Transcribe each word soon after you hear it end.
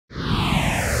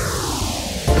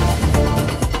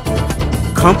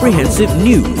comprehensive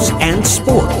news and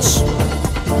sports.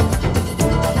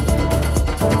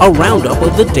 A roundup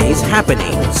of the day's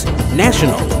happenings,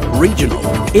 national, regional,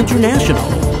 international,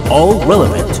 all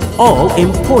relevant, all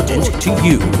important to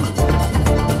you.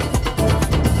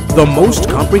 The most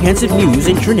comprehensive news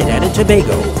in Trinidad and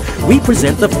Tobago. We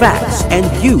present the facts and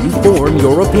you form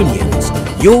your opinions.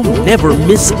 You'll never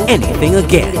miss anything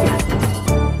again.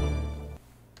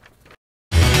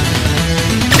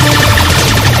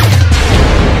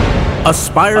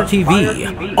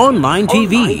 AspireTV, online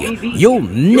TV. You'll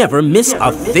never miss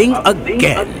a thing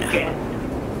again.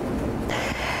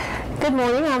 Good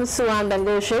morning, I'm Suan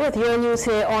Bangoshe with your news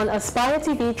here on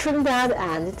AspireTV Trinidad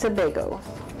and Tobago.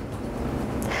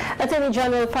 Attorney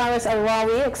General Faris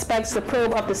Al-Rawi expects the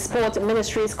probe of the Sport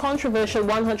Ministry's controversial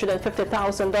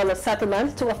 $150,000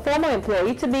 settlement to a former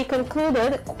employee to be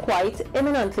concluded quite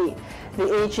imminently.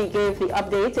 The AG gave the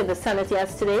update in the Senate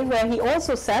yesterday, where he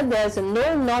also said there is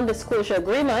no non-disclosure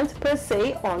agreement per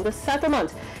se on the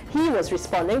settlement. He was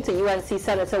responding to UNC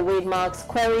Senator Wade Marks'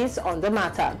 queries on the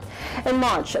matter. In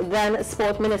March, then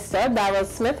Sport Minister Darrell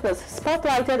Smith was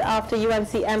spotlighted after UNC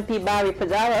MP Barry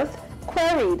Padarath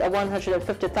queried a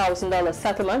 $150,000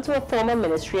 settlement to a former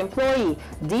ministry employee.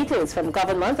 Details from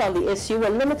government on the issue were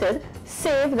limited,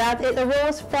 save that it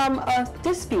arose from a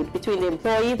dispute between the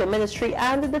employee, the ministry,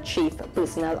 and the chief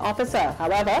personnel officer.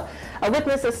 However, a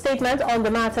witness statement on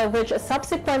the matter, which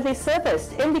subsequently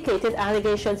surfaced, indicated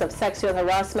allegations of sexual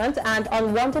harassment and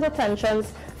unwanted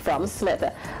attentions from Smith.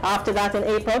 After that, in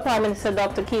April, Prime Minister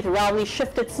Dr. Keith Rowley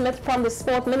shifted Smith from the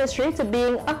Sport Ministry to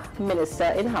being a minister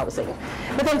in housing.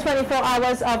 Within 24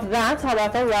 hours of that,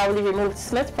 however, Rowley removed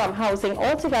Smith from housing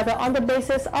altogether on the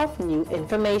basis of new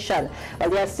information.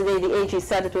 Well, yesterday, the AG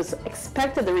said it was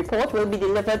expected the report will be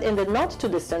delivered in the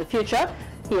not-too-distant future.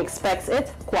 He expects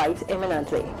it quite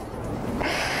imminently.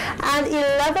 An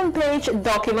 11-page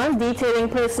document detailing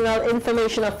personal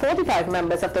information of 45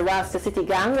 members of the Rasta City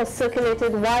gang was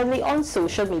circulated widely on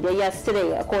social media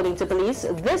yesterday. According to police,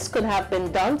 this could have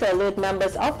been done to alert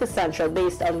members of the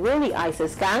Central-based unruly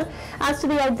ISIS gang as to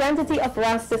the identity of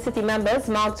Rasta City members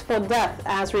marked for death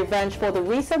as revenge for the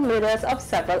recent murders of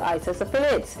several ISIS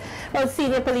affiliates. Well,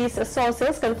 senior police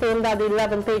sources confirmed that the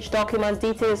 11-page document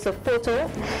details the photo,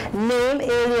 name,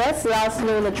 alias, last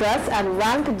known address, and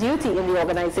rank duty in the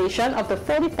organization of the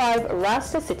 45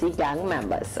 Rasta City gang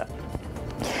members.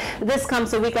 This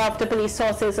comes a week after police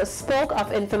sources spoke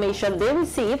of information they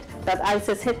received that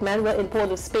ISIS hitmen were in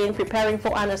Port of Spain preparing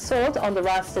for an assault on the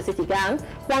Rasta City gang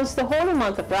once the holy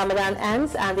month of Ramadan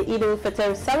ends and the Eid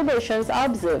al-Fitr celebrations are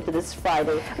observed this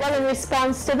Friday. Well, in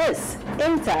response to this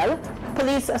intel,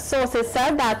 police sources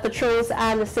said that patrols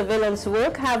and surveillance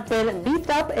work have been beefed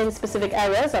up in specific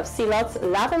areas of Silots,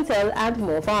 Laventille, and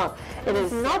Morvan. It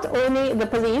is not only the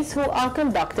police who are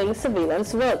conducting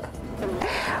surveillance work.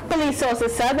 Police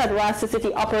sources said that Rasta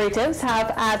City operatives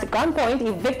have at gunpoint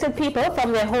evicted people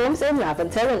from their homes in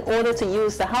Laventille in order to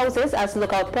use the houses as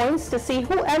lookout points to see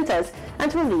who enters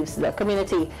and who leaves the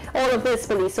community. All of this,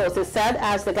 police sources said,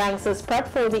 as the gangsters prep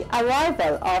for the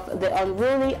arrival of the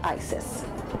unruly ISIS.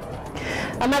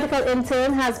 A medical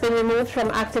intern has been removed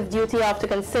from active duty after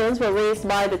concerns were raised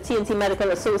by the TNT Medical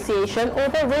Association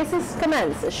over racist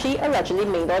comments she allegedly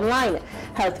made online.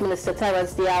 Health Minister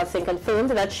Terence Dial-Singh confirmed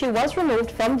that she was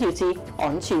removed from duty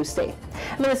on Tuesday.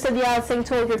 Minister Dial-Singh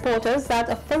told reporters that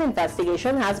a full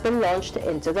investigation has been launched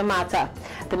into the matter.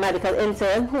 The medical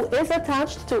intern, who is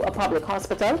attached to a public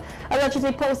hospital,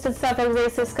 allegedly posted several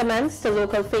racist comments to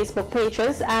local Facebook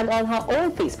pages and on her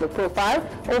own Facebook profile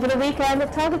over the weekend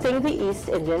targeting the East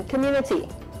Indian community.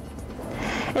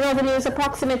 In other news,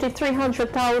 approximately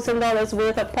 $300,000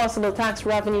 worth of possible tax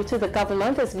revenue to the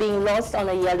government is being lost on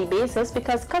a yearly basis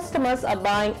because customers are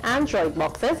buying Android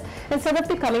boxes instead of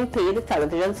becoming paid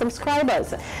television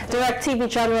subscribers. DirecTV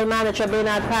General Manager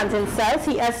Bernard Pantin says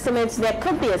he estimates there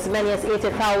could be as many as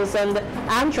 80,000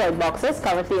 Android boxes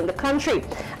currently in the country.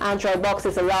 Android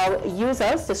boxes allow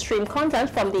users to stream content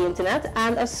from the internet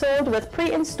and are sold with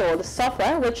pre-installed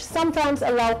software which sometimes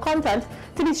allow content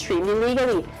to be streamed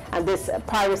illegally, and this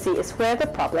piracy is where the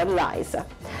problem lies.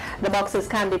 The boxes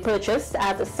can be purchased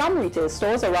at some retail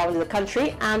stores around the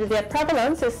country, and their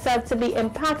prevalence is said to be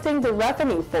impacting the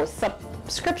revenue for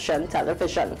subscription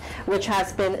television, which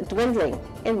has been dwindling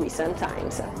in recent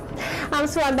times. I'm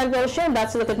Suan Bangoshe, and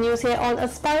that's a look at news here on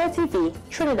AspireTV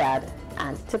Trinidad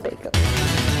and Tobago.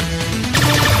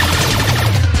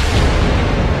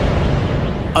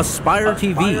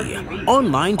 AspireTV,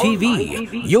 online TV.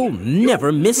 You'll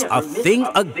never miss a thing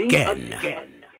again.